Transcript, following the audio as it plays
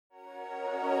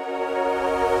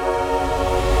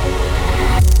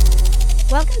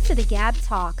to the GAB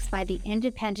Talks by the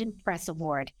Independent Press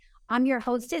Award. I'm your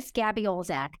hostess, Gabby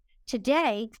Olzak.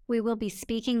 Today, we will be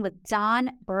speaking with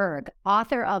Don Berg,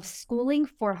 author of Schooling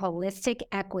for Holistic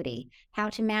Equity, How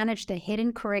to Manage the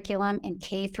Hidden Curriculum in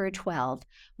K-12,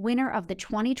 winner of the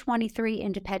 2023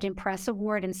 Independent Press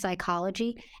Award in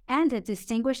Psychology and a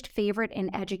distinguished favorite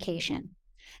in education.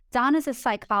 Don is a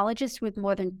psychologist with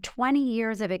more than 20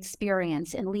 years of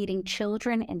experience in leading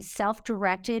children in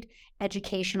self-directed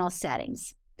educational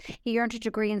settings. He earned a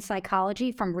degree in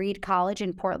psychology from Reed College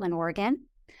in Portland, Oregon.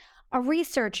 A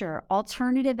researcher,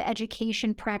 alternative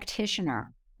education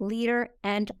practitioner, leader,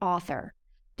 and author.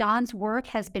 Don's work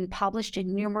has been published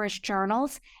in numerous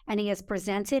journals, and he has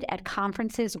presented at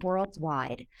conferences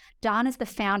worldwide. Don is the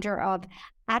founder of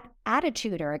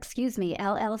Attituder,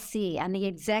 LLC, and the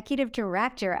executive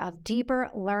director of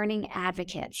Deeper Learning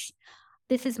Advocates.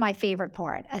 This is my favorite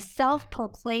part. A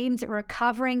self-proclaimed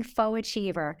recovering faux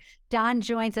achiever, Don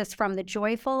joins us from the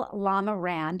Joyful Llama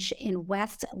Ranch in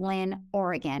West Lynn,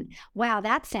 Oregon. Wow,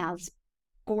 that sounds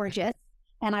gorgeous,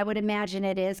 and I would imagine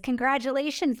it is.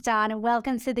 Congratulations, Don, and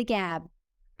welcome to the GAB.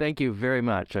 Thank you very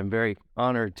much. I'm very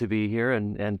honored to be here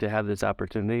and to have this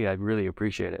opportunity. I really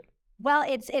appreciate it. Well,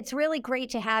 it's really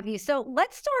great to have you. So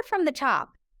let's start from the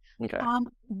top. Okay.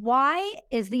 Why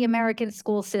is the American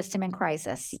school system in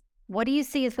crisis? What do you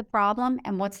see as the problem,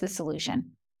 and what's the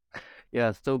solution?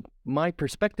 Yeah, so my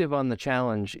perspective on the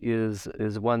challenge is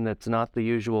one that's not the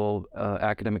usual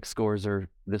academic scores are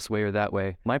this way or that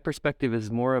way. My perspective is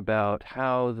more about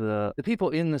how the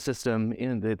people in the system,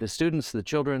 the students, the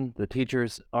children, the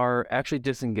teachers, are actually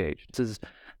disengaged. This is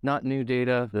not new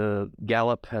data. The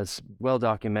Gallup has well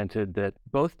documented that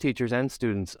both teachers and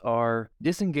students are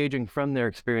disengaging from their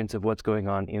experience of what's going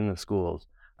on in the schools,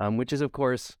 which is, of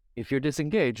course, if you're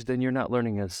disengaged, then you're not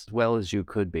learning as well as you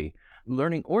could be,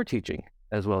 learning or teaching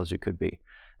as well as you could be.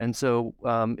 And so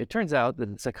it turns out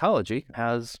that psychology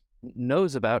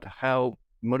knows about how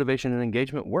motivation and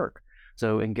engagement work.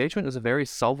 So engagement is a very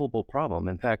solvable problem.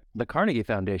 In fact, the Carnegie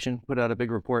Foundation put out a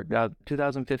big report in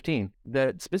 2015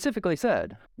 that specifically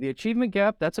said the achievement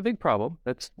gap, that's a big problem.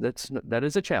 That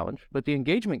is a challenge. But the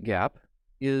engagement gap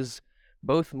is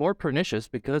both more pernicious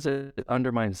because it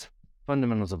undermines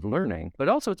fundamentals of learning, but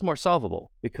also it's more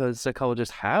solvable because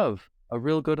psychologists have a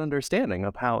real good understanding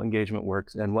of how engagement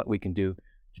works and what we can do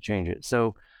to change it.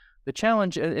 So the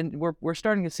challenge, and we're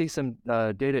starting to see some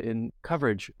data in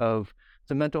coverage of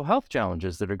some mental health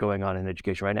challenges that are going on in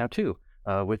education right now too,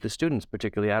 with the students,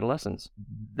 particularly adolescents.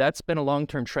 That's been a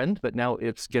long-term trend, but now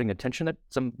it's getting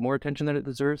some more attention than it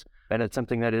deserves, and it's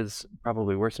something that is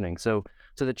probably worsening. So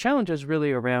the challenge is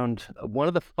really around one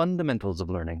of the fundamentals of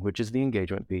learning, which is the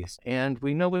engagement piece, and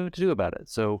we know what to do about it.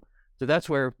 So that's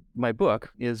where my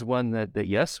book is one that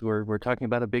yes, we're talking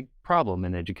about a big problem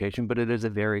in education, but it is a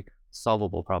very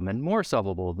solvable problem, and more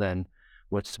solvable than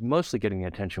what's mostly getting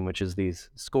attention, which is these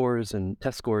scores and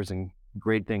test scores and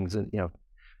grade things and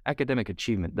academic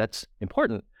achievement. That's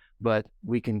important, but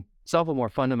we can solve a more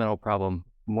fundamental problem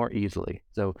more easily.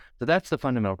 So that's the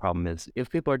fundamental problem is if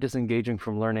people are disengaging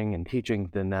from learning and teaching,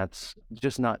 then that's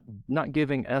just not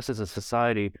giving us as a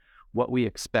society what we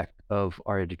expect of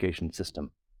our education system.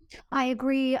 I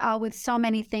agree with so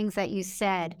many things that you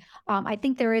said. I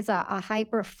think there is a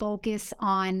hyper focus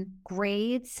on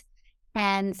grades.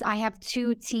 And I have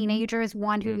two teenagers,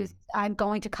 one who's I'm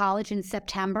going to college in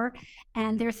September,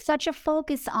 and there's such a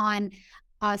focus on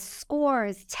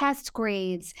scores, test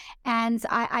grades, and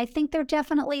I think they're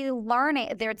definitely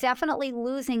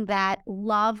losing that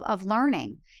love of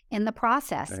learning in the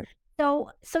process. Right.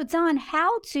 So Don,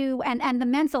 and the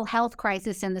mental health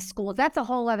crisis in the schools, that's a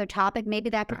whole other topic. Maybe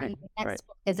that could be next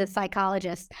as a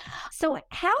psychologist. So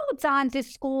how, Don, do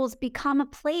schools become a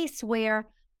place where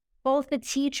both the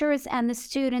teachers and the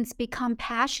students become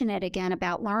passionate again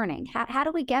about learning? How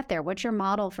do we get there? What's your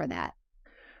model for that?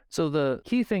 So the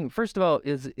key thing, first of all,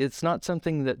 is it's not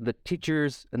something that the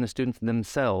teachers and the students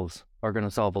themselves are going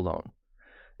to solve alone.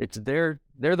 They're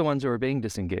the ones who are being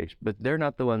disengaged, but they're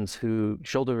not the ones who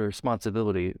shoulder the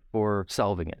responsibility for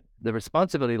solving it. The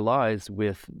responsibility lies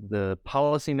with the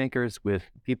policymakers, with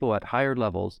people at higher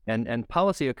levels, and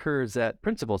policy occurs at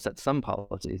principals set some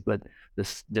policies, but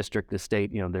this district, the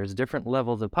state, there's different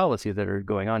levels of policy that are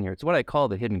going on here. It's what I call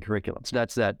the hidden curriculum. So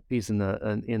that's that piece in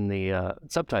the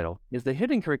subtitle. Is the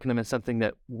hidden curriculum is something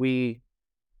that we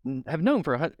have known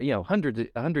for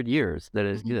 100 years. That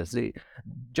is,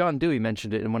 John Dewey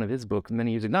mentioned it in one of his books many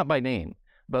years ago, not by name,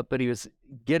 but he was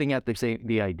getting at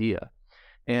the idea.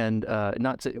 And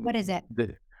what is it?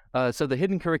 So the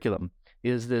hidden curriculum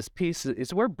is this piece,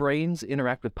 it's where brains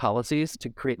interact with policies to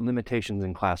create limitations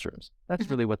in classrooms. That's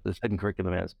really what this hidden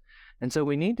curriculum is. And so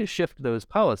we need to shift those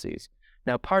policies.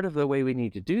 Now, part of the way we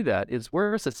need to do that is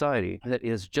we're a society that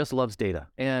just loves data.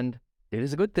 And it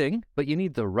is a good thing, but you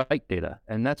need the right data.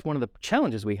 And that's one of the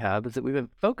challenges we have, is that we've been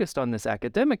focused on this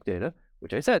academic data,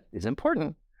 which I said is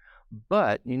important,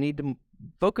 but you need to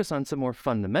focus on some more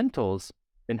fundamentals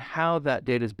in how that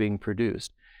data is being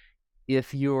produced.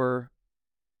 If you're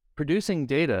producing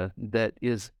data that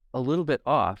is a little bit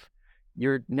off,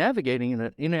 you're navigating in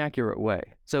an inaccurate way.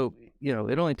 So,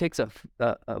 it only takes a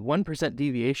 1%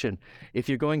 deviation. If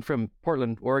you're going from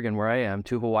Portland, Oregon, where I am,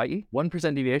 to Hawaii,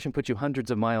 1% deviation puts you hundreds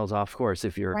of miles off course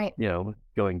if you're, Right.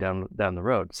 Going down the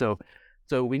road. So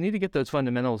we need to get those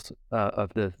fundamentals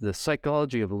of the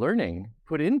psychology of learning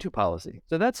put into policy.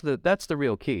 So that's the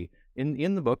real key.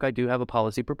 In the book, I do have a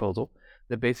policy proposal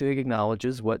that basically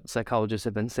acknowledges what psychologists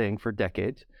have been saying for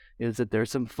decades, is that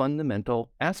there's some fundamental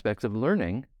aspects of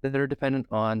learning that are dependent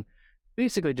on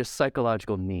basically just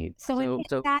psychological needs. So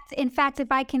in fact,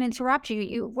 if I can interrupt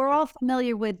you, we're all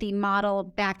familiar with the model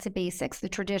back to basics, the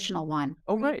traditional one.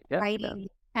 Oh, right. Yeah, Writing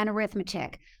and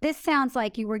arithmetic. This sounds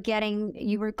like you were going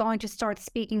to start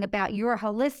speaking about your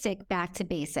holistic back to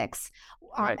basics.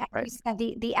 Right. You said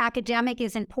the academic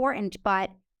is important,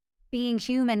 but being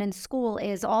human in school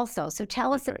is also. So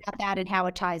tell us about that and how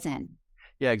it ties in.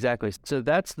 Yeah, exactly. So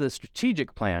that's the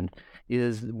strategic plan,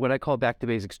 is what I call Back to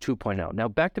Basics 2.0. Now,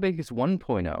 Back to Basics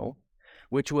 1.0,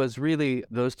 which was really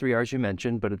those 3 R's you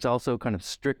mentioned, but it's also kind of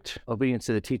strict obedience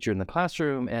to the teacher in the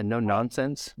classroom and no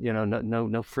nonsense,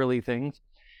 no frilly things.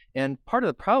 And part of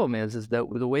the problem is that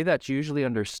the way that's usually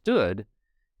understood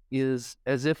is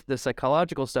as if the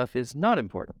psychological stuff is not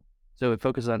important. So it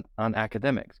focuses on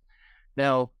academics.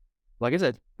 Now, like I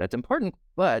said, that's important,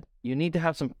 but you need to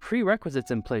have some prerequisites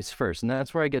in place first. And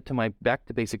that's where I get to my Back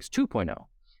to Basics 2.0.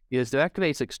 Is the Back to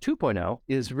Basics 2.0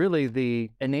 is really the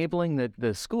enabling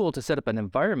the school to set up an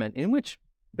environment in which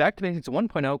Back to Basics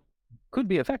 1.0 could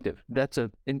be effective. That's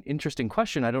an interesting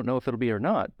question. I don't know if it'll be or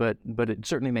not, but it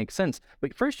certainly makes sense.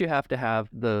 But first you have to have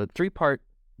the 3-part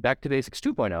Back to Basics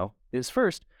 2.0 is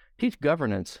first teach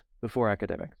governance before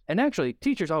academics. And actually,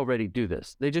 teachers already do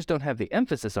this. They just don't have the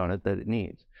emphasis on it that it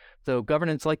needs. So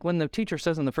governance, like when the teacher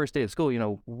says on the first day of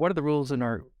school, what are the rules in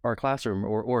our classroom,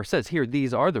 or says here,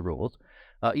 these are the rules.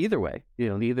 Either way,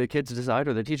 either the kids decide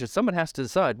or the teacher, someone has to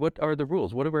decide, what are the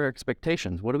rules? What are our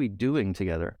expectations? What are we doing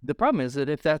together? The problem is that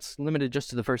if that's limited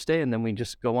just to the first day and then we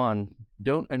just go on,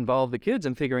 don't involve the kids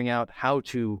in figuring out how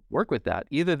to work with that.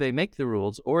 Either they make the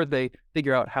rules or they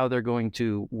figure out how they're going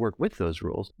to work with those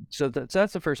rules. So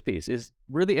that's the first piece, is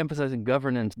really emphasizing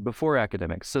governance before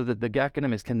academics so that the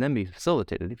academics can then be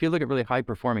facilitated. If you look at really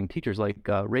high-performing teachers like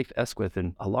Rafe Esquith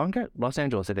in Los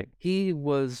Angeles, I think, he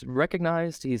was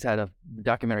recognized. He's had a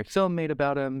documentary film made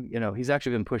about him. He's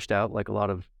actually been pushed out, like a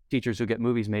lot of teachers who get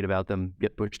movies made about them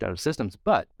get pushed out of systems.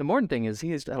 But the important thing is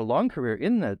he has had a long career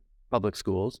in the public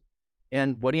schools.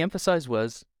 And what he emphasized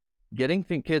was getting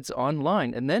kids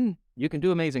online, and then you can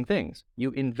do amazing things.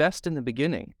 You invest in the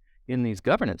beginning in these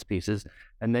governance pieces,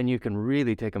 and then you can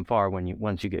really take them far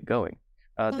once you get going.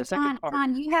 The second part,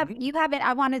 Don, you have it.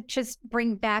 I want to just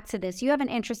bring back to this. You have an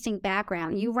interesting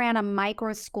background. You ran a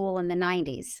micro school in the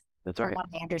 90s. That's from right. what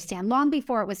I understand, long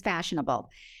before it was fashionable.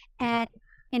 And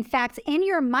in fact, in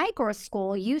your micro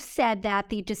school, you said that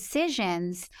the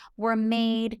decisions were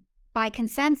made by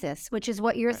consensus, which is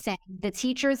what you're saying. The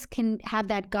teachers can have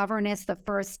that governance the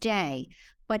first day,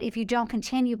 but if you don't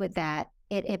continue with that,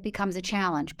 it becomes a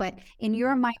challenge. But in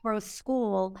your micro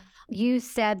school, you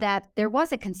said that there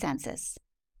was a consensus.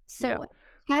 So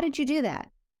how did you do that?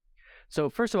 So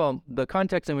first of all, the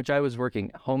context in which I was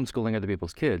working, homeschooling other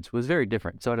people's kids, was very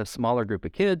different. So I had a smaller group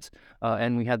of kids,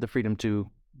 and we had the freedom to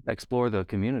explore the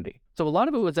community. So a lot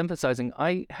of it was emphasizing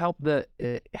I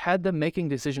had them making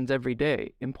decisions every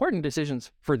day, important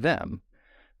decisions for them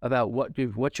about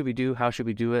what should we do, how should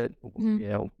we do it.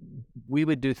 Mm-hmm. We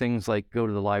would do things like go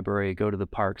to the library, go to the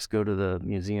parks, go to the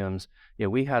museums.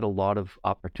 We had a lot of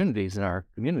opportunities in our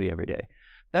community every day.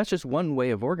 That's just one way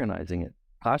of organizing it.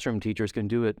 Classroom teachers can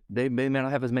do it. They may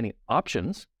not have as many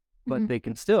options, but they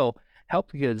can still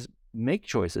help the kids make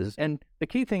choices. And the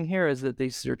key thing here is that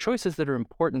these are choices that are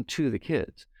important to the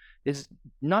kids. Is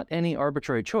not any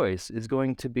arbitrary choice is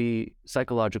going to be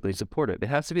psychologically supportive. It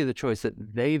has to be the choice that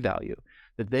they value,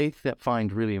 that they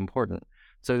find really important.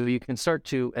 So you can start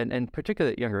to, and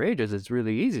particularly at younger ages, it's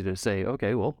really easy to say,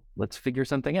 okay, well, let's figure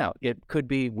something out. It could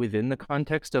be within the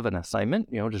context of an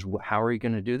assignment, just how are you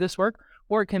going to do this work?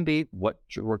 Or it can be, what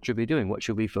work should we be doing? What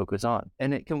should we focus on?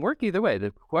 And it can work either way.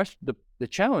 The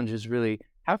challenge is really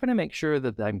how can I make sure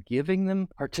that I'm giving them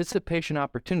participation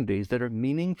opportunities that are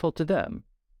meaningful to them?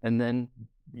 And then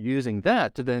using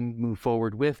that to then move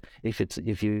forward with,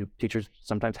 if you teachers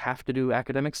sometimes have to do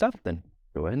academic stuff, then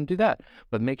go ahead and do that.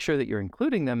 But make sure that you're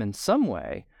including them in some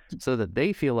way so that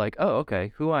they feel like, oh,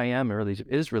 okay, who I am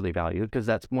is really valued, because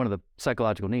that's one of the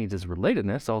psychological needs is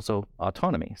relatedness, also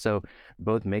autonomy. So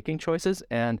both making choices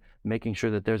and making sure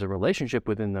that there's a relationship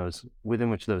within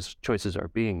which those choices are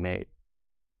being made.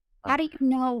 How do you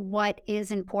know what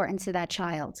is important to that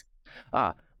child?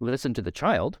 Listen to the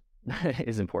child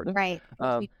is important. Right. Which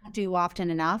Um, we don't do often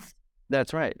enough.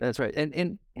 That's right. That's right.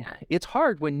 And it's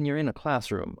hard when you're in a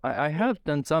classroom. I have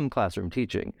done some classroom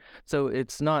teaching, so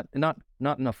it's not in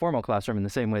a formal classroom in the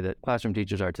same way that classroom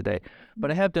teachers are today. But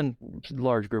I have done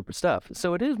large group of stuff,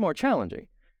 so it is more challenging.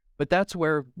 But that's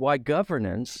why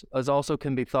governance also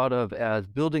can be thought of as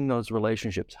building those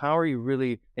relationships. How are you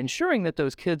really ensuring that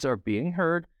those kids are being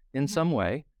heard in some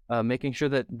way, making sure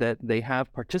that they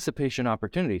have participation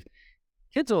opportunities?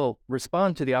 Kids will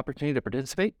respond to the opportunity to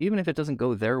participate, even if it doesn't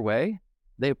go their way.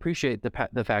 They appreciate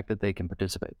the fact that they can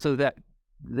participate, so that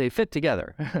they fit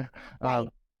together. Right.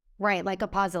 Right, like a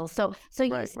puzzle. So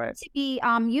you Right, seem right. to be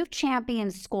you've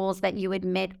championed schools that you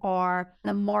admit are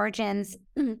the margins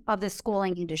of the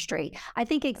schooling industry. I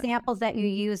think examples that you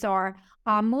use are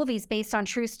movies based on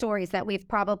true stories that we've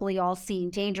probably all seen,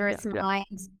 Yeah, Dangerous yeah.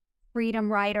 Minds, Freedom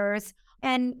Writers,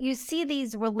 and you see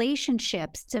these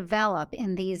relationships develop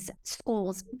in these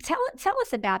schools. Tell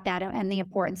us about that and the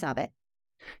importance of it.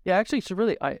 Yeah, actually, so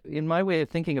really, in my way of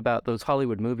thinking about those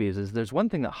Hollywood movies, is there's one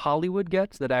thing that Hollywood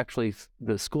gets that actually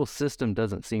the school system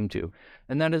doesn't seem to,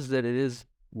 and that is that it is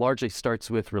largely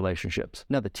starts with relationships.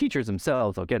 Now, the teachers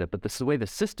themselves, I'll get it, but this is the way the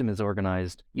system is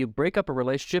organized. You break up a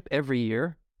relationship every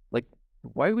year. Like,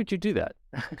 why would you do that?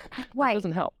 That Right.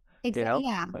 doesn't help. You Exactly. know,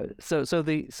 Yeah.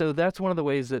 so that's one of the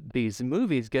ways that these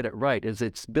movies get it right. Is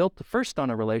it's built first on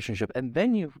a relationship, and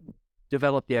then you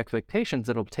develop the expectations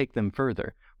that'll take them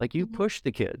further. Like you Mhm. push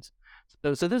the kids.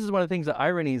 So this is one of the things, the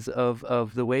ironies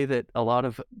of the way that a lot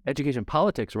of education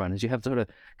politics run is you have sort of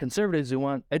conservatives who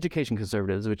want education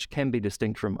conservatives, which can be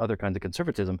distinct from other kinds of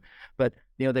conservatism, but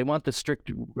they want the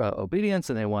strict obedience,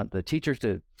 and they want the teachers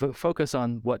to focus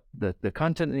on what the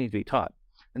content that needs to be taught.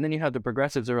 And then you have the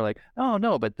progressives who are like, oh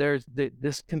no, but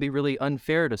this can be really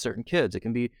unfair to certain kids. It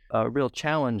can be a real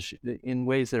challenge in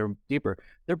ways that are deeper.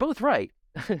 They're both right.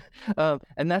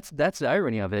 And that's the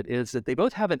irony of it, is that they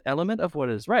both have an element of what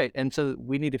is right, and so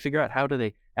we need to figure out how do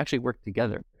they actually work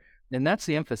together. And that's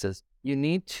the emphasis. You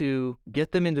need to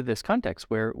get them into this context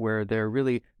where they're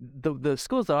really the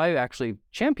schools that I actually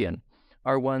champion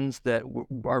are ones that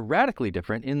are radically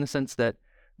different in the sense that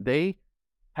they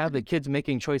have the kids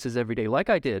making choices every day, like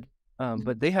I did,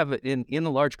 but they have it in a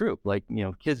large group, like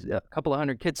kids, a couple of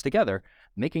hundred kids together,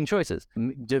 making choices,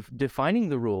 defining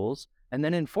the rules, and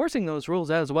then enforcing those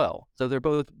rules as well. So they're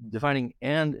both defining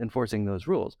and enforcing those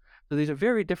rules. So these are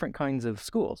very different kinds of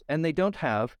schools, and they don't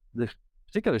have the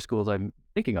particular schools I'm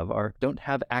thinking of don't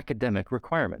have academic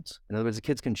requirements. In other words, the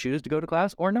kids can choose to go to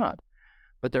class or not,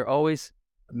 but they're always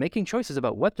making choices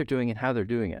about what they're doing and how they're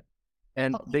doing it.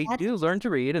 And Okay, they that's do learn to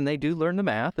read, and they do learn the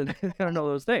math, and they don't know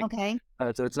those things. okay.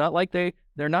 So it's not like they're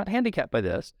not handicapped by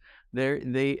this.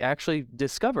 They actually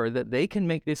discover that they can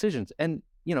make decisions. And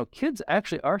kids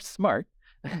actually are smart.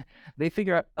 They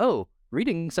figure out, oh,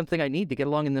 reading is something I need to get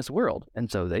along in this world, and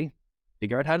so they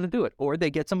figure out how to do it, or they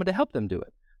get someone to help them do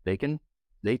it.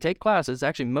 They take classes.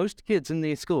 Actually, most kids in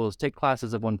these schools take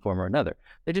classes of one form or another.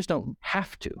 They just don't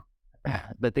have to,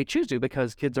 but they choose to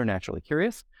because kids are naturally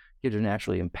curious. Kids are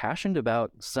naturally impassioned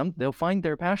about they'll find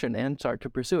their passion and start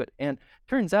to pursue it. And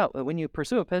turns out that when you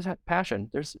pursue a passion,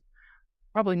 there's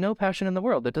probably no passion in the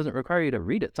world that doesn't require you to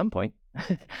read at some point.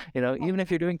 Oh, Even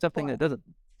if you're doing something that sure. doesn't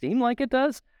seem like it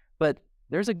does, but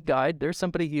there's a guide, there's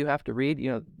somebody you have to read,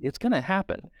 it's going to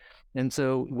happen. And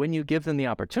so when you give them the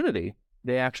opportunity,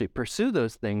 they actually pursue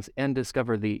those things and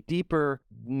discover the deeper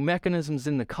mechanisms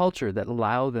in the culture that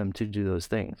allow them to do those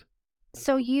things.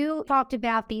 So you talked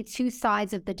about the two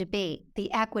sides of the debate,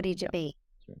 the equity Yeah. debate.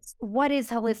 Sure. What is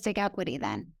holistic equity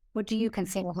then? What do you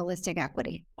consider holistic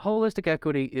equity? Holistic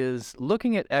equity is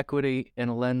looking at equity in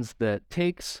a lens that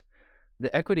takes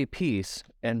the equity piece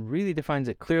and really defines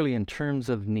it clearly in terms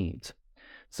of needs.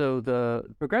 So the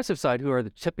progressive side, who are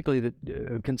typically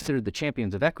considered the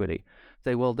champions of equity,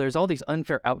 say, well, there's all these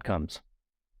unfair outcomes,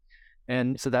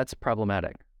 and so that's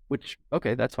problematic. Which,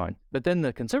 okay, that's fine. But then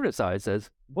the conservative side says,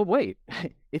 well, wait,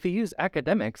 if you use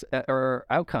academics or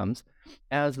outcomes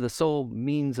as the sole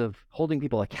means of holding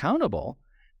people accountable,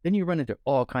 then you run into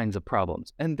all kinds of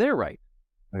problems. And they're right.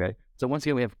 Okay. So once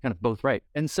again, we have kind of both right.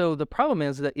 And so the problem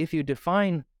is that if you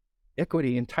define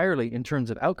equity entirely in terms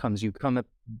of outcomes, you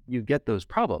get those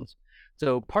problems.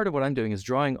 So part of what I'm doing is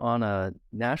drawing on a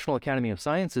National Academy of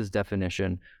Sciences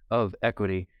definition of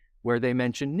equity, where they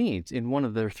mention needs in one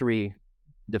of their three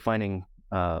defining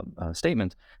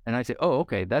statements. And I say, oh,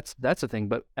 okay, that's a thing,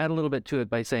 but add a little bit to it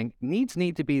by saying needs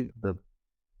need to be the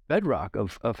bedrock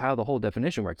of how the whole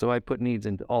definition works. So I put needs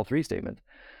into all three statements.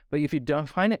 But if you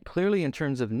define it clearly in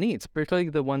terms of needs, particularly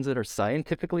the ones that are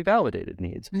scientifically validated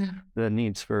needs, the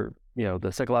needs for, the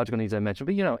psychological needs I mentioned,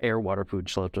 but, air, water, food,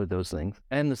 shelter, those things,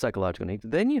 and the psychological needs,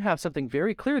 then you have something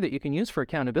very clear that you can use for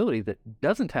accountability that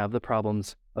doesn't have the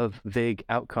problems of vague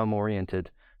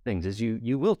outcome-oriented things. Is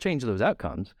you will change those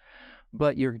outcomes,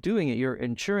 but you're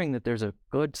ensuring that there's a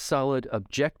good, solid,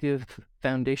 objective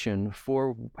foundation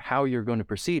for how you're going to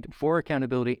proceed, for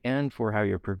accountability and for how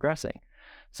you're progressing.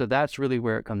 So that's really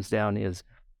where it comes down, is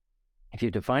if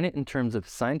you define it in terms of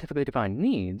scientifically defined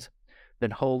needs,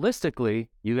 then holistically,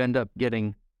 you end up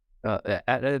getting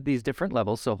at these different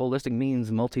levels. So holistic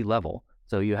means multi-level.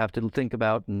 So you have to think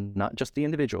about not just the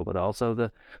individual, but also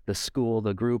the school,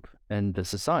 the group, and the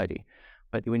society.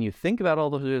 But when you think about all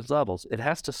those levels, it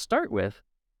has to start with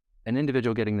an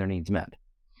individual getting their needs met.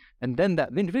 And then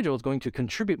that individual is going to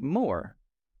contribute more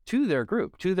to their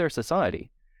group, to their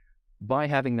society, by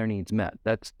having their needs met.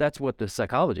 That's what the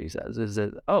psychology says, is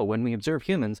that, when we observe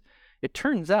humans, it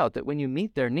turns out that when you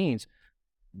meet their needs,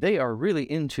 they are really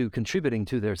into contributing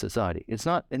to their society. It's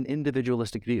not an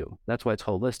individualistic view. That's why it's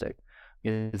holistic.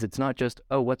 It's not just,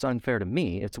 what's unfair to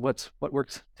me, it's what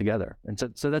works together. And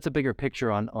so that's a bigger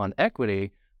picture on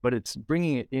equity, but it's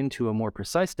bringing it into a more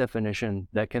precise definition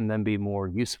that can then be more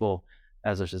useful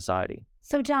as a society.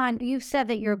 So, John, you've said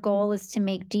that your goal is to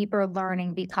make deeper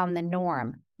learning become the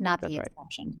norm, not That's the right.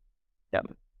 exception. Yep.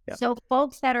 So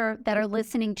folks that are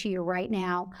listening to you right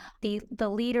now, the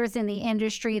leaders in the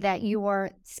industry that you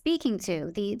are speaking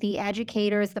to, the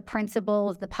educators, the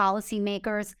principals, the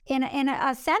policymakers, in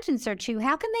a sentence or two,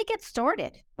 how can they get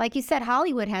started? Like you said,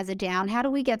 Hollywood has it down. How do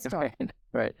we get started?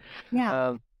 Right.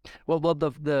 Yeah. Well,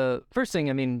 the first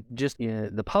thing, just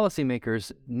the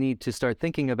policymakers need to start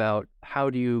thinking about how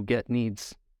do you get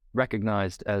needs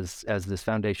recognized as this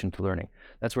foundation to learning.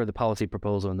 That's where the policy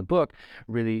proposal in the book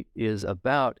really is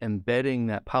about embedding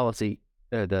that policy,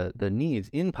 the needs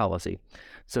in policy,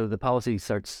 so the policy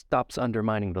stops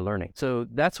undermining the learning. So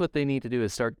that's what they need to do,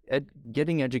 is start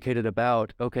getting educated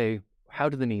about, okay, how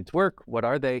do the needs work? What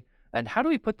are they? And how do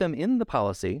we put them in the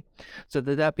policy so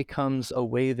that becomes a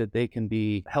way that they can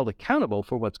be held accountable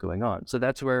for what's going on? So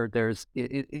that's where there's,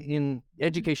 in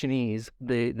educationese,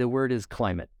 the word is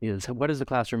climate, is what is the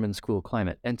classroom and school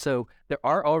climate? And so there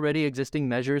are already existing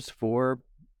measures for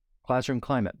classroom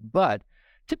climate, but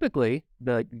typically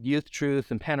the Youth Truth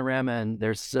and Panorama, and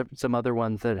there's some other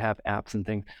ones that have apps and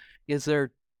things, the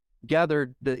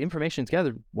information is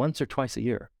gathered once or twice a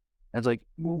year. And it's like,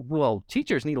 well,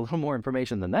 teachers need a little more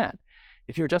information than that.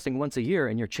 If you're adjusting once a year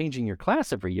and you're changing your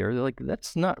class every year, they're like,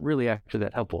 that's not really actually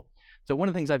that helpful. So one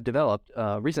of the things I've developed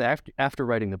recently after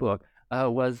writing the book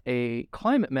was a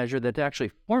climate measure that's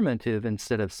actually formative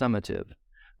instead of summative.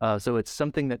 So it's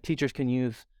something that teachers can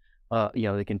use.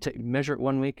 They can measure it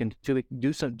 1 week, and 2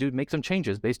 weeks make some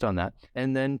changes based on that,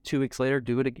 and then 2 weeks later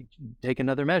take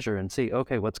another measure and see,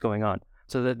 okay, what's going on.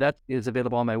 So that is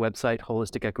available on my website,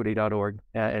 holisticequity.org.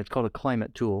 It's called a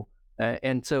climate tool.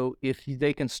 And so if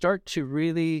they can start to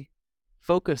really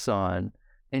focus on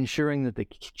ensuring that the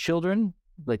children,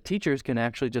 like teachers, can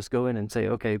actually just go in and say,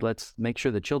 okay, let's make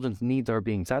sure the children's needs are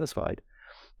being satisfied.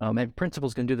 And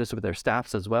principals can do this with their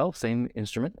staffs as well. Same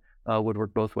instrument would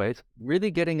work both ways.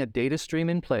 Really getting a data stream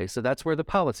in place. So that's where the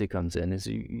policy comes in, is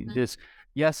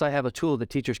yes, I have a tool that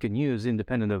teachers can use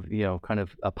independent of, kind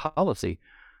of a policy.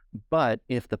 But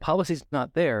if the policy's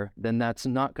not there, then that's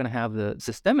not going to have the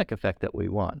systemic effect that we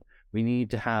want. We need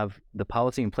to have the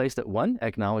policy in place that, one,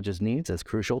 acknowledges needs as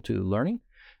crucial to learning,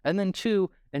 and then two,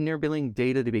 enabling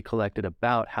data to be collected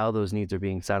about how those needs are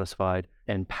being satisfied,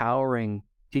 empowering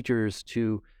teachers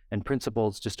and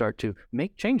principals to start to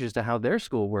make changes to how their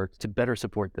school works to better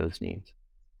support those needs.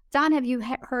 Don, have you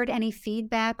heard any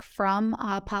feedback from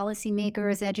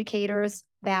policymakers, educators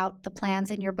about the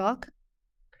plans in your book?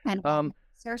 And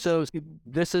so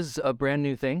this is a brand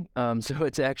new thing. So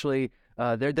it's actually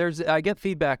I get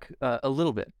feedback a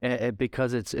little bit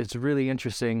because it's really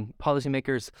interesting.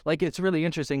 Policymakers, it's really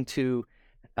interesting to.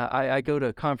 I go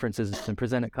to conferences and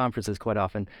present at conferences quite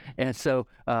often, and so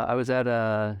I was at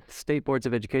a State Boards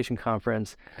of Education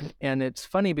conference, and it's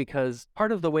funny because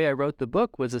part of the way I wrote the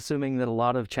book was assuming that a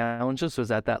lot of challenges was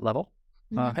at that level,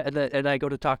 and I go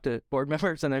to talk to board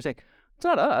members, and they're saying, it's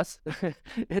not us.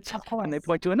 It's, and they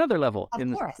point to another level.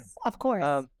 Of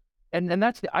course. And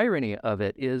that's the irony of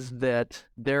it, is that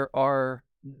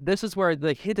this is where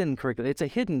the hidden curriculum, it's a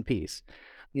hidden piece,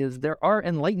 is there are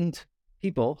enlightened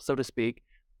people, so to speak,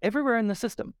 everywhere in the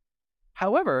system.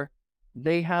 However,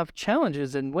 they have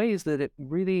challenges in ways that it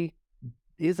really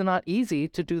is not easy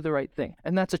to do the right thing.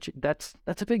 And that's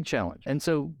a big challenge. And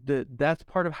so that's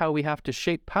part of how we have to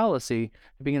shape policy,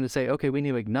 to begin to say, okay, we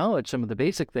need to acknowledge some of the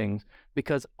basic things,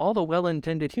 because all the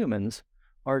well-intended humans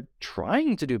are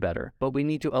trying to do better, but we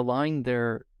need to align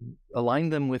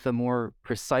them with a more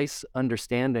precise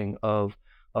understanding of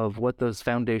what those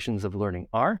foundations of learning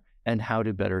are and how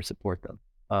to better support them.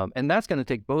 And that's going to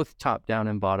take both top-down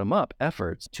and bottom-up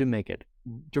efforts to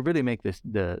really make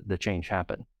the change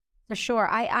happen. For sure.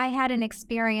 I had an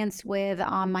experience with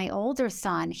my older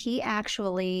son. He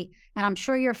actually, and I'm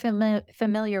sure you're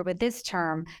familiar with this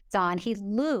term, Don, he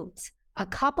looped a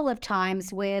couple of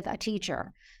times with a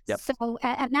teacher. Yep. So,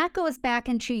 and that goes back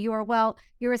into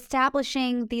you're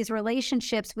establishing these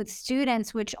relationships with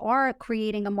students, which are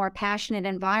creating a more passionate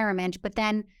environment, but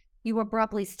then you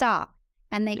abruptly stop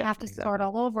and they have to start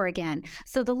all over again.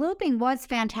 So the looping was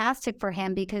fantastic for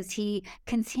him because he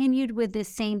continued with this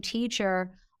same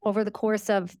teacher over the course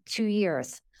of 2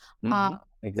 years.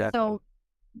 Exactly. So,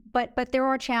 but there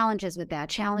are challenges with that,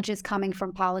 challenges coming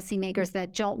from policymakers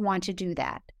that don't want to do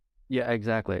that. Yeah,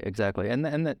 exactly.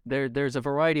 And there's a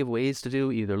variety of ways to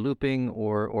do either looping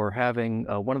or having,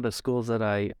 one of the schools that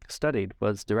I studied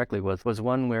was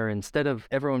one where instead of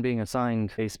everyone being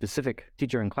assigned a specific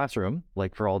teacher in classroom,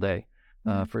 like for all day,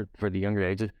 for the younger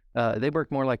ages, they work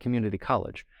more like community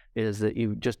college, is that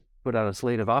you just put out a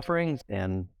slate of offerings,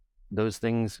 and those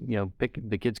things,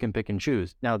 the kids can pick and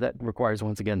choose. Now that requires,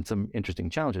 once again, some interesting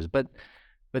challenges, but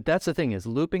that's the thing, is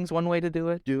looping's one way to do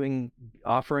it. Doing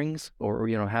offerings, or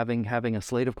having a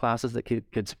slate of classes that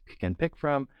kids can pick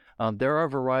from. There are a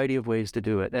variety of ways to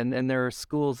do it, and there are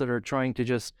schools that are trying to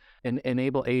just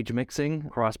enable age mixing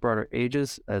across broader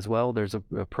ages as well. There's a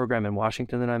program in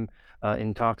Washington that I'm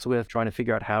in talks with, trying to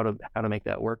figure out how to make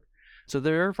that work. So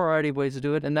there are a variety of ways to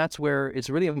do it, and that's where it's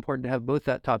really important to have both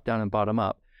that top down and bottom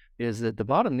up. Is that the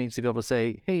bottom needs to be able to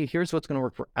say, hey, here's what's going to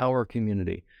work for our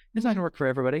community. It's not going to work for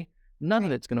everybody. None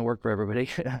of it's going to work for everybody,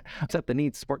 except the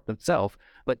needs support themselves.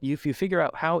 But if you figure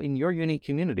out how in your unique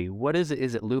community, what is it?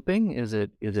 Is it looping? Is it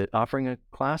offering a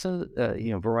classes,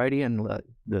 variety and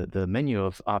the menu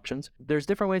of options? There's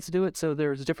different ways to do it. So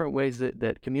there's different ways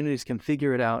that communities can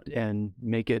figure it out and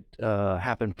make it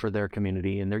happen for their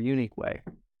community in their unique way.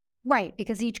 Right,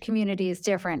 because each community is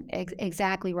different.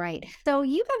 Exactly right. So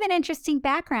you have an interesting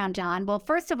background, John. Well,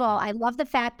 first of all, I love the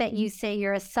fact that you say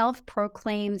you're a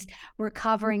self-proclaimed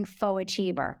recovering faux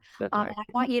achiever. That's right.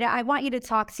 I want you to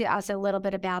talk to us a little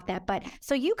bit about that. But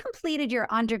so you completed your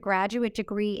undergraduate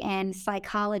degree in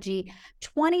psychology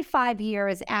 25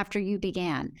 years after you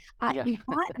began. Yeah.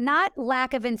 Not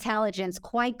lack of intelligence,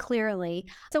 quite clearly.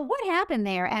 So what happened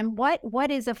there, and what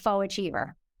is a faux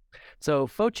achiever? So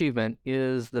faux achievement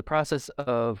is the process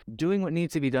of doing what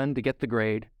needs to be done to get the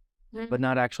grade, but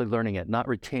not actually learning it, not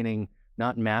retaining,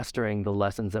 not mastering the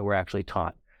lessons that were actually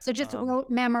taught. So just rote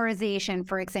memorization,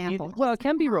 for example. Well, it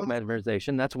can be rote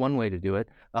memorization. That's one way to do it.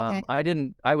 Okay.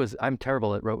 I'm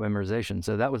terrible at rote memorization,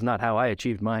 so that was not how I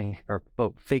achieved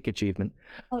fake achievement.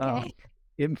 Okay.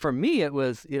 For me, it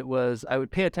was I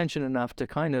would pay attention enough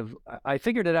to I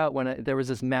figured it out when there was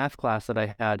this math class that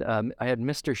I had. I had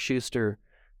Mr. Schuster.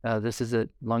 This is at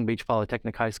Long Beach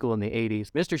Polytechnic High School in the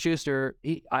 80s. Mr. Schuster,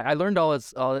 I learned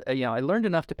I learned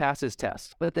enough to pass his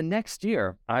test. But the next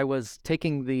year, I was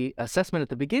taking the assessment at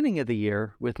the beginning of the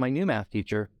year with my new math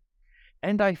teacher,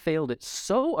 and I failed it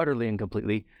so utterly and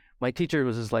completely. My teacher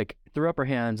was just like, threw up her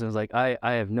hands and was like, I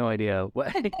have no idea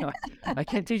what. I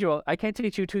can't teach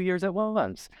you 2 years at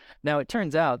once. Now it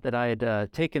turns out that I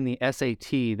had taken the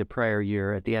SAT the prior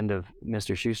year at the end of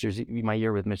my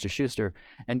year with Mr. Schuster,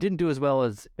 and didn't do as well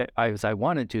as I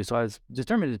wanted to. So I was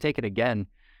determined to take it again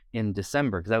in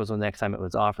December, because that was the next time it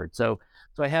was offered. So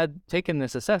I had taken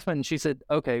this assessment, and she said,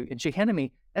 okay, and she handed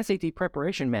me SAT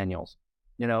preparation manuals,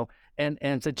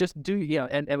 and said, just do,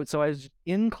 and so I was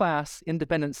in class,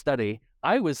 independent study.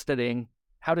 I was studying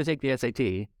how to take the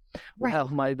SAT. Right.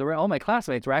 While all my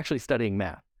classmates were actually studying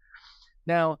math.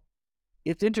 Now,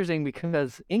 it's interesting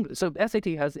because so SAT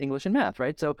has English and math,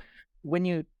 right? So when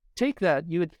you take that,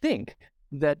 you would think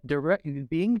that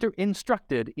being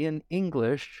instructed in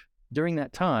English during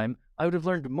that time, I would have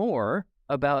learned more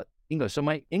about English. So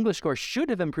my English score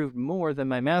should have improved more than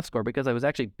my math score, because I was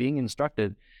actually being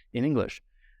instructed in English.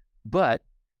 But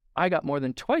I got more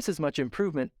than twice as much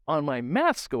improvement on my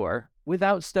math score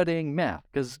without studying math,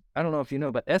 because I don't know if you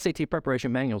know, but SAT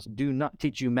preparation manuals do not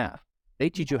teach you math. They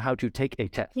teach you how to take a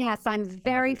test. Yes, I'm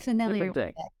very familiar Different with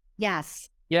thing. it. Yes.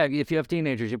 Yeah, if you have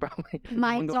teenagers, you probably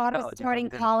My won't go to daughter's college. starting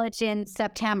college in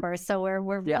September, so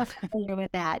we're Yeah. familiar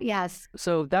with that. Yes.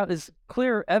 So that is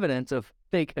clear evidence of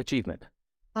fake achievement.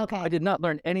 Okay. I did not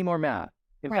learn any more math.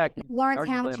 In Right. fact, You learned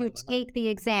how arguably, to take the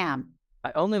exam.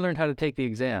 I only learned how to take the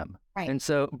exam. Right. And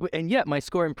so, and yet my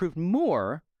score improved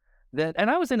more than, and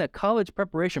I was in a college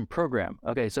preparation program.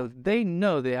 Okay. So they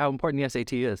know how important the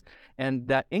SAT is. And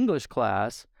that English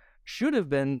class should have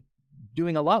been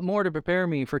doing a lot more to prepare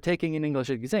me for taking an English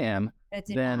exam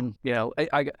than,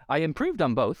 I improved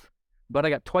on both, but I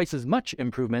got twice as much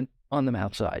improvement on the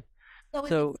math side.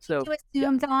 So you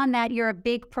assumed on that you're a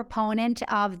big proponent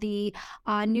of the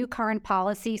new current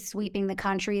policy sweeping the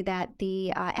country that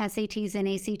the SATs and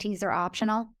ACTs are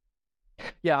optional?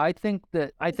 Yeah, I think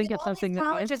it's All something these that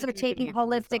colleges are taking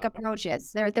holistic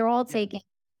approaches. They're all taking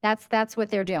that's what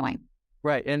they're doing.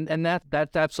 Right, and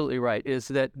that's absolutely right. Is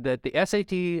that the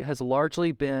SAT has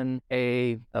largely been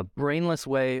a brainless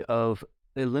way of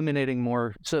eliminating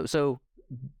more. So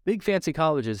big fancy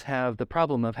colleges have the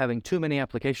problem of having too many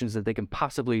applications that they can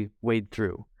possibly wade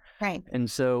through. Right. And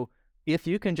so if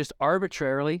you can just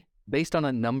arbitrarily, based on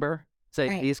a number,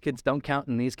 say these kids don't count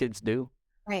and these kids do,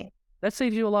 right, that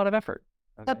saves you a lot of effort.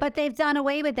 Okay. But they've done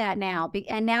away with that now,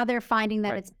 and now they're finding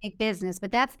that it's big business.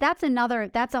 But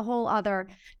that's a whole other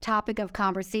topic of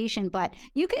conversation. But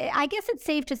I guess it's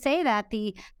safe to say that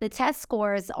the test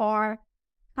scores are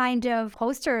kind of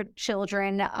poster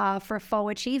children for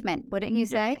faux achievement, wouldn't you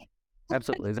say?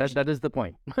 Absolutely, that is the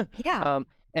point. Yeah.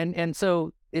 And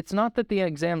so it's not that the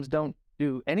exams don't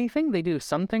do anything; they do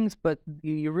some things, but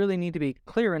you really need to be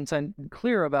clear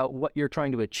about what you're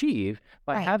trying to achieve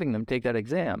by having them take that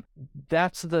exam.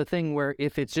 That's the thing where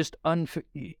if it's just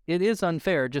it is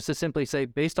unfair just to simply say,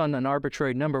 based on an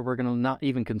arbitrary number, we're going to not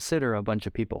even consider a bunch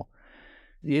of people.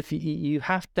 If you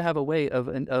have to have a way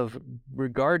of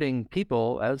regarding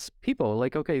people as people,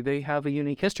 like, okay, they have a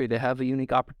unique history, they have a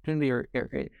unique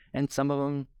opportunity, and some of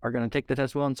them are going to take the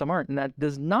test well and some aren't, and that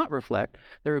does not reflect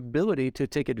their ability to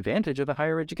take advantage of a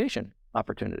higher education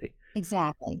opportunity.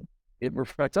 Exactly. It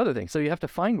reflects other things. So you have to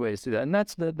find ways to do that, and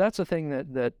that's the thing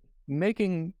that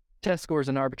making test scores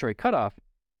an arbitrary cutoff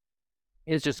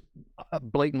is just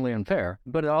blatantly unfair.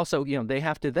 But it also, they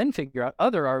have to then figure out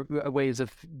other ways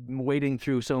of wading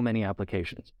through so many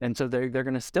applications. And so they're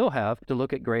going to still have to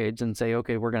look at grades and say,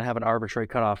 okay, we're going to have an arbitrary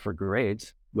cutoff for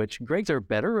grades, which grades are a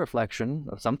better reflection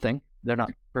of something. They're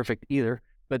not perfect either.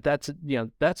 But that's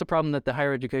a problem that the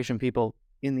higher education people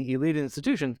in the elite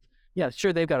institutions, yeah,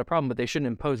 sure, they've got a problem, but they shouldn't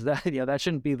impose that. That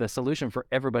shouldn't be the solution for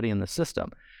everybody in the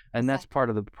system. And that's part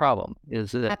of the problem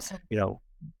is that, absolutely,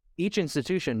 each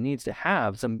institution needs to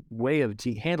have some way of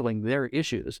handling their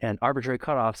issues, and arbitrary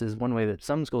cutoffs is one way that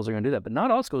some schools are going to do that, but not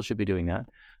all schools should be doing that.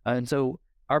 And so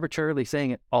arbitrarily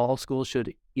saying all schools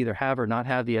should either have or not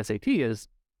have the SAT is,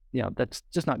 that's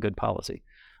just not good policy.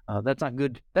 That's not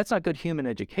good human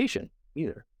education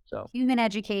either. So human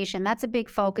education, that's a big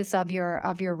focus of your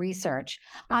research.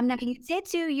 Now you did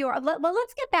do well,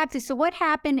 let's get back to, so what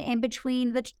happened in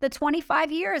between the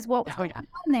 25 years? What was going on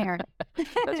there?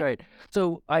 That's right.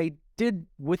 So I did,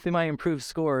 with my improved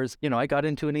scores, I got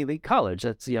into an elite college.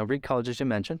 That's, Reed College, as you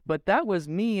mentioned. But that was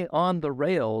me on the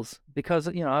rails because,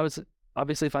 I was,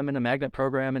 obviously, if I'm in a magnet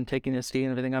program and taking ST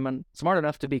and everything, I'm smart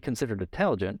enough to be considered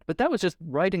intelligent. But that was just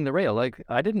riding the rail. Like,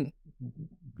 I didn't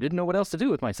know what else to do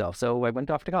with myself, so I went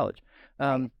off to college.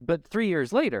 But 3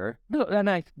 years later, and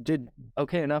I did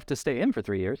okay enough to stay in for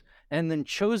 3 years, and then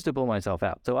chose to pull myself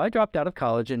out. So I dropped out of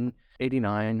college in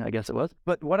 '89, I guess it was.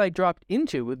 But what I dropped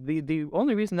into, the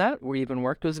only reason that even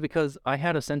worked was because I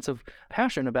had a sense of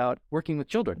passion about working with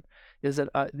children. Is that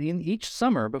in each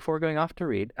summer before going off to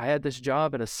Reed, I had this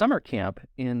job at a summer camp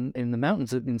in the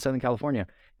mountains in Southern California,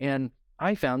 and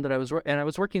I found that I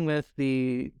was working with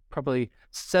the probably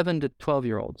 7 to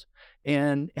 12-year-olds,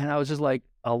 and I was just like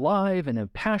alive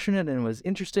and passionate, and it was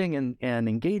interesting and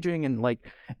engaging, and like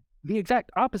the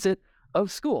exact opposite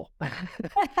of school.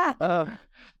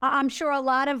 I'm sure a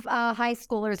lot of high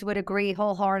schoolers would agree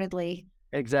wholeheartedly.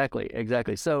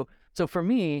 Exactly. So for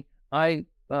me, I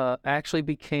actually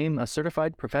became a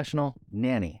certified professional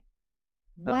nanny.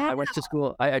 Wow. I went to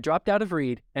school. I dropped out of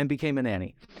Reed and became a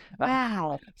nanny.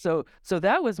 Wow. So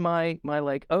that was my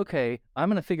like, okay, I'm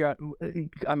going to figure out,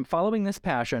 I'm following this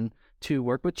passion to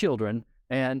work with children.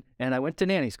 And I went to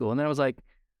nanny school, and then I was like,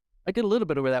 I did a little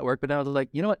bit of that work, but then I was like,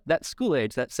 you know what, that school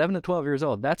age, that 7 to 12 years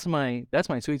old, that's my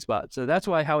sweet spot. So that's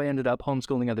how I ended up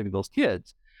homeschooling other people's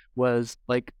kids, was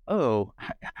like, oh,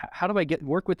 how do I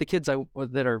work with the kids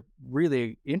that are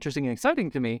really interesting and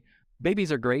exciting to me,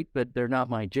 babies are great, but they're not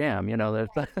my jam.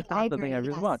 That's I not the thing I agree.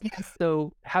 really Yes, want. yes.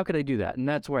 So how could I do that? And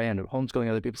that's where I ended up homeschooling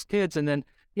other people's kids. And then,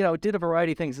 did a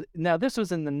variety of things. Now, this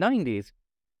was in the 90s.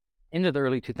 Into the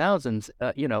early 2000s,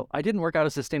 I didn't work out a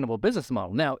sustainable business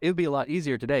model. Now, it would be a lot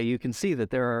easier today. You can see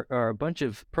that there are a bunch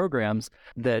of programs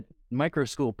that micro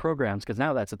school programs, because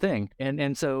now that's a thing.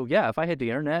 And so, yeah, if I had the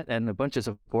internet and a bunch of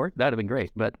support, that'd have been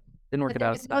great, but didn't work But it there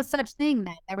out. was no such thing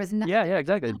then. There was no, Yeah,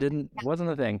 exactly. It yeah, wasn't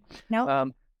a thing. no,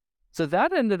 Um, so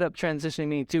that ended up transitioning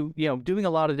me to, doing a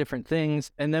lot of different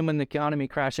things. And then when the economy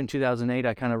crashed in 2008,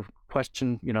 I kind of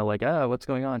questioned, what's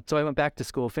going on? So I went back to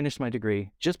school, finished my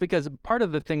degree, just because part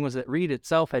of the thing was that Reed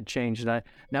itself had changed. And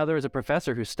now there was a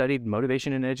professor who studied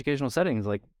motivation in educational settings.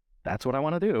 Like, that's what I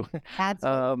want to do. that's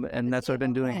what And was that's what it. I've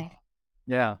been doing. Okay.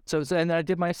 Yeah. So and I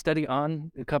did my study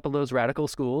on a couple of those radical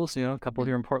schools, a couple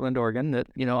here in Portland, Oregon, that,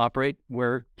 operate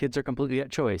where kids are completely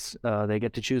at choice. They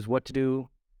get to choose what to do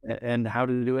and how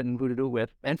to do it and who to do it with,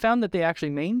 and found that they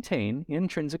actually maintain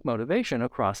intrinsic motivation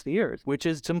across the years, which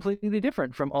is completely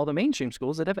different from all the mainstream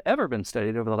schools that have ever been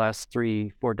studied over the last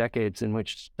 3-4 decades in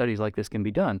which studies like this can be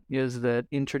done, is that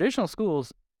in traditional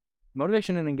schools,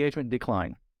 motivation and engagement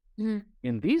decline. Mhm.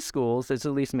 In these schools, it's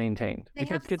at least maintained They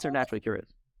because have kids are still, naturally curious.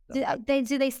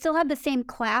 do they still have the same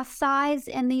class size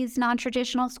in these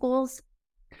non-traditional schools?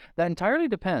 That entirely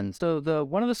depends. So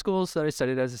one of the schools that I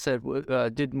studied, as I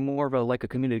said, did more of a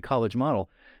community college model,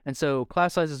 and so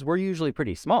class sizes were usually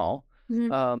pretty small.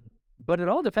 Mhm. But it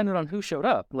all depended on who showed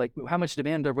up, like how much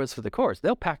demand there was for the course.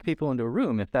 They'll pack people into a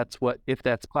room if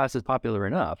that's class is popular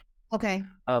enough. Okay.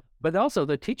 But also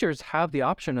the teachers have the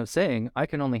option of saying, I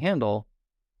can only handle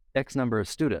X number of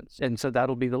students, and so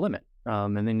that'll be the limit.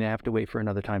 And then they have to wait for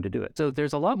another time to do it. So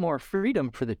there's a lot more freedom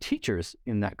for the teachers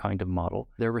in that kind of model.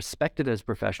 They're respected as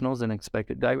professionals and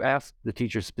expected. I asked the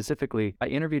teachers specifically. I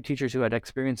interviewed teachers who had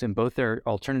experience in both their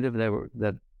alternative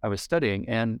that I was studying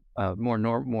and more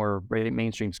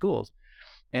mainstream schools,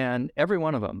 and every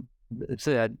one of them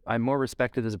said, "I'm more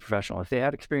respected as a professional." If they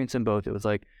had experience in both, it was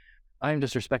like, I'm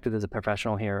just respected as a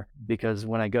professional here because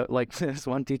when I go, like this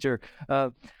one teacher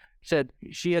said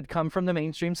she had come from the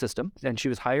mainstream system and she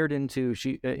was hired into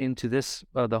this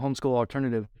the homeschool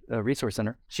alternative resource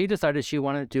center. She decided she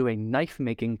wanted to do a knife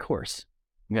making course.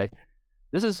 Okay,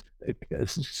 this is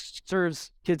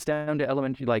serves kids down to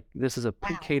elementary, like this is a Wow.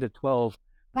 pre-K to 12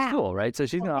 Wow. school, right? So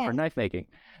she's going to offer Okay. knife making.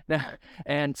 Now,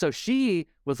 and so she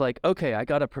was like, okay, I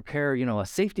got to prepare, a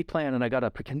safety plan, and I got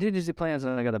contingency plans,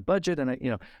 and I got a budget,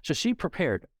 and so she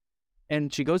prepared.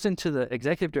 And she goes into the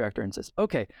executive director and says,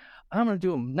 okay, I'm going to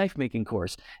do a knife making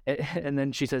course. And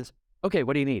then she says, okay,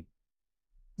 what do you need?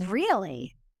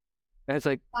 Really? And it's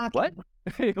like, Shocking.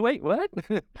 what? Wait, what?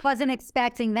 Wasn't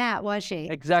expecting that, was she?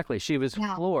 Exactly. She was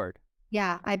Yeah. floored.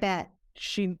 Yeah, I bet.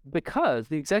 Because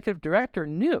the executive director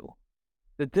knew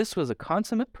that this was a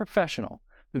consummate professional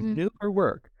who Mhm. knew her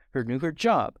work, who knew her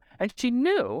job, and she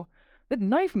knew that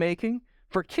knife making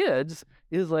for kids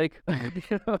is like,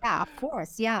 Yeah, of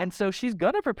course. Yeah. and so she's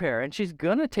gonna prepare and she's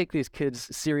gonna take these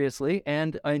kids seriously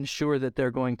and ensure that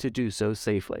they're going to do so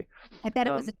safely. I bet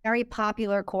it was a very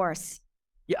popular course.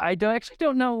 Yeah, actually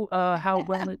don't know how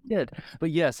well it did,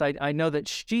 but yes, I know that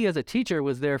she as a teacher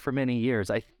was there for many years.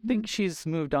 I think she's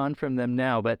moved on from them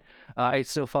now, but I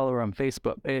still follow her on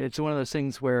Facebook. It's one of those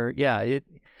things where, yeah,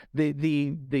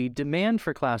 the demand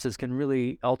for classes can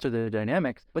really alter the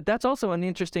dynamics, but that's also an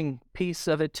interesting piece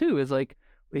of it too. Is like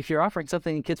if you're offering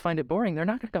something and kids find it boring, they're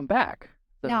not going to come back.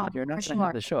 So No, you're not for going to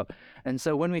have sure. to show up. And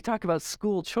so when we talk about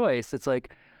school choice, it's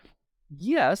like,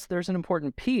 yes, there's an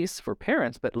important piece for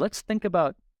parents, but let's think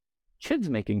about kids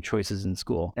making choices in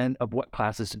school and of what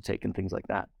classes to take and things like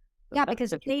that. So Yeah, that's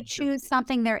because if they interesting too. choose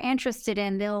something they're interested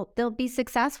in, they'll be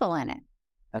successful in it.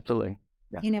 Absolutely.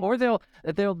 Yeah. You know, Or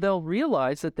they'll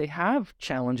realize that they have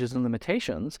challenges and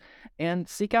limitations and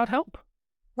seek out help.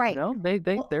 right. Well,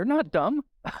 they're not dumb.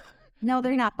 No,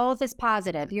 they're not. Both is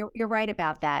positive. You're right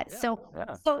about that. Yeah, So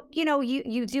yeah. so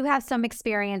you do have some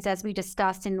experience, as we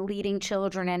discussed, in leading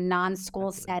children in non-school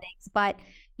Absolutely. settings, but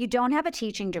you don't have a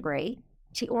teaching degree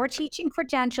or teaching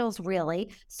credentials, really.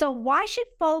 So why should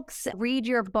folks read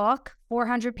your book,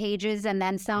 400 pages, and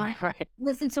then some, Right.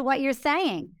 listen to what you're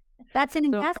saying? That's an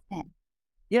So investment.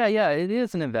 yeah, it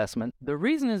is an investment. The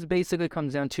reason is basically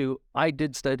comes down to I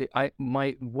did study.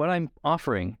 What I'm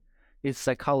offering is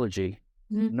psychology,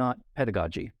 Mhm, not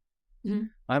pedagogy. mhm,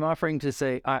 I'm offering to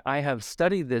say I have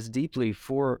studied this deeply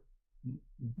for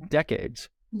decades,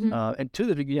 mhm. and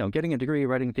to the getting a degree,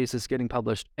 writing a thesis, getting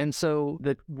published, and so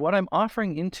that what I'm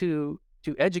offering to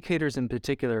educators in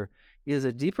particular is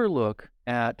a deeper look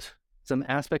at some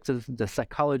aspects of the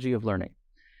psychology of learning,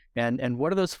 and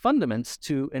what are those fundaments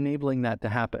to enabling that to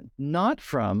happen, not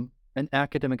from an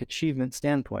academic achievement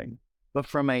standpoint, but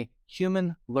from a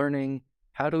human learning,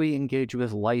 how do we engage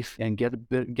with life and get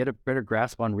a better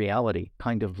grasp on reality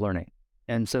kind of learning.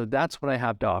 And so that's what I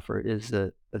have to offer is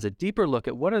as a deeper look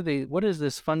at what is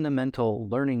this fundamental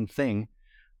learning thing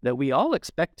that we all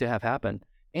expect to have happen.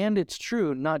 And it's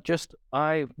true, not just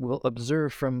I will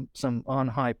observe from some on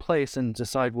high place and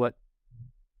decide what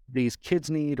these kids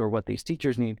need or what these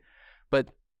teachers need, but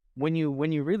when you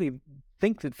really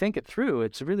think it through,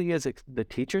 the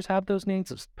teachers have those needs,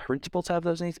 the principals have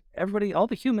those needs, everybody, all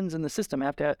the humans in the system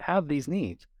have to have these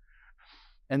needs.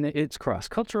 And it's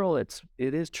cross-cultural, it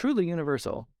is truly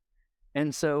universal.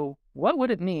 And so what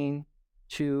would it mean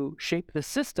to shape the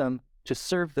system to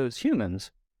serve those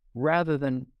humans rather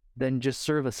than just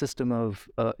serve a system of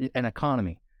an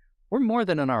economy? We're more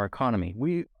than our economy.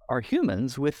 We are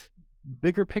humans with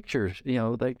bigger pictures.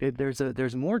 Like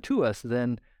there's more to us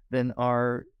than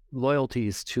our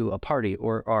loyalties to a party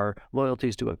or our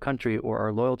loyalties to a country or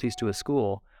our loyalties to a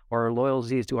school or our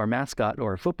loyalties to our mascot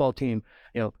or a football team.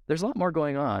 There's a lot more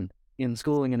going on in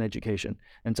schooling and education.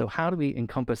 And so how do we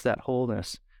encompass that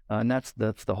wholeness? And that's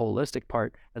the holistic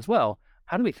part as well.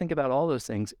 How do we think about all those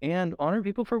things and honor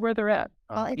people for where they're at,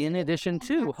 in addition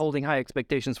to holding high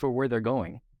expectations for where they're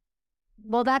going?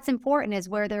 Well, that's important, is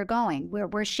where they're going.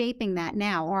 We're shaping that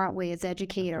now, aren't we, as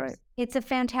educators? Right. It's a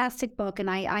fantastic book, and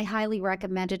I highly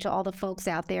recommend it to all the folks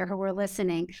out there who are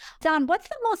listening. Don, what's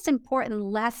the most important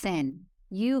lesson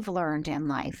you've learned in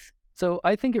life? So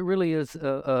I think it really is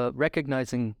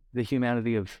recognizing the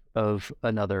humanity of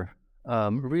another,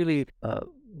 really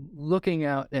looking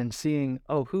out and seeing,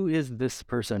 who is this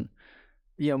person?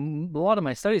 A lot of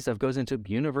my study stuff goes into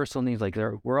universal needs, like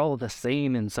we're all the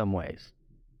same in some ways.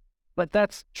 But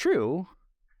that's true,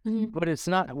 but it's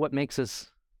not what makes us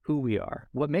who we are.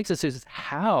 What makes us is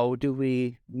how do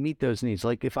we meet those needs?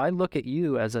 Like if I look at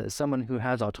you as someone who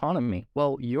has autonomy,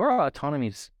 well, your autonomy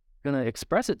is going to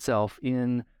express itself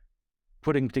in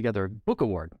putting together a book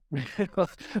award.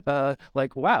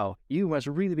 Like, wow, you must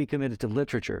really be committed to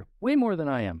literature, way more than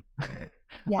I am.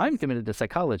 Yes. I'm committed to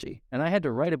psychology, and I had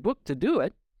to write a book to do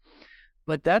it.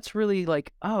 But that's really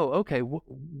like, okay,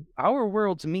 our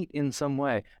worlds meet in some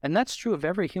way. And that's true of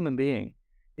every human being,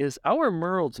 is our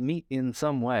worlds meet in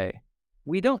some way.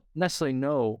 We don't necessarily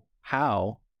know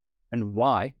how and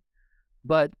why,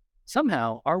 but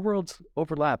somehow our worlds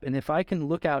overlap. And if I can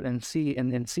look out and see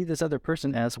and see this other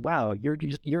person as, wow,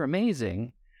 you're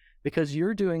amazing because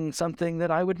you're doing something that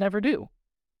I would never do.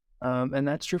 And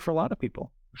that's true for a lot of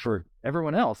people. For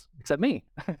everyone else except me.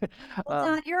 Well,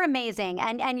 Don, you're amazing.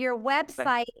 And your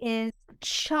website is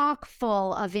chock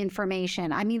full of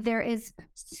information. I mean, there is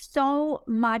so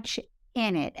much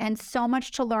in it and so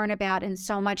much to learn about and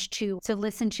so much to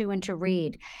listen to and to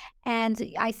read. And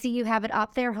I see you have it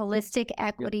up there,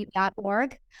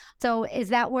 holisticequity.org. So is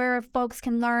that where folks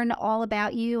can learn all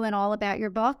about you and all about your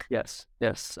book? Yes.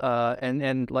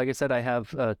 And like I said, I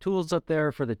have tools up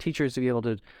there for the teachers to be able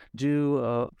to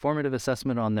do formative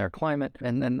assessment on their climate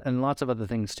and lots of other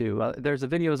things too. There's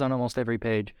videos on almost every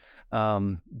page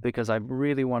because I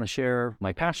really want to share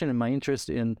my passion and my interest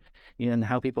in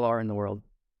how people are in the world.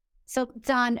 So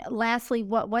Don, lastly,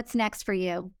 what's next for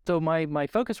you? So my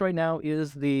focus right now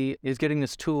is getting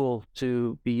this tool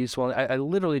to be useful. I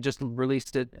literally just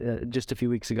released it just a few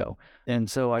weeks ago,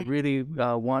 and so I really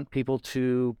want people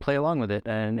to play along with it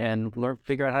and learn,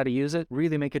 figure out how to use it,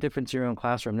 really make a difference in your own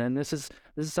classroom. And this is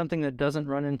something that doesn't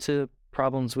run into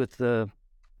problems with the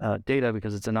data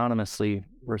because it's anonymously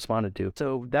responded to.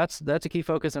 So that's a key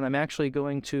focus, and I'm actually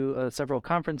going to several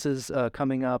conferences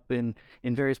coming up in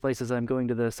various places. I'm going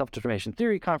to the Self-Determination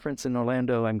Theory Conference in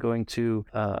Orlando. I'm going to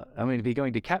be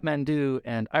going to Kathmandu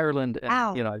and Ireland. And,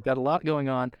 wow. I've got a lot going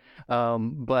on,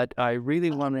 but I really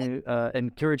want to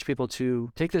encourage people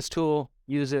to take this tool,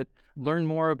 use it, learn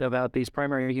more about these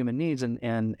primary human needs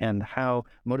and how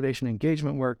motivation and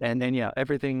engagement work. And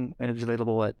everything is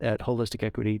available at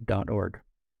holisticequity.org.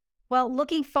 Well,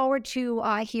 looking forward to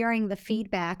hearing the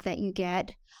feedback that you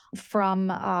get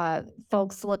from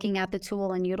folks looking at the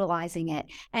tool and utilizing it.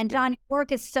 And Don, your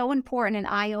work is so important and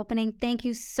eye-opening. Thank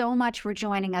you so much for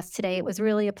joining us today. It was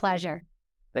really a pleasure.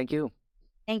 Thank you.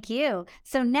 Thank you.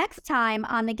 So next time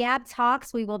on the GAB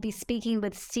Talks, we will be speaking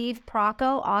with Steve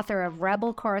Procco, author of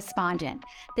Rebel Correspondent.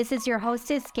 This is your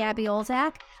hostess, Gabby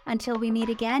Olzak. Until we meet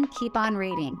again, keep on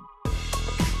reading.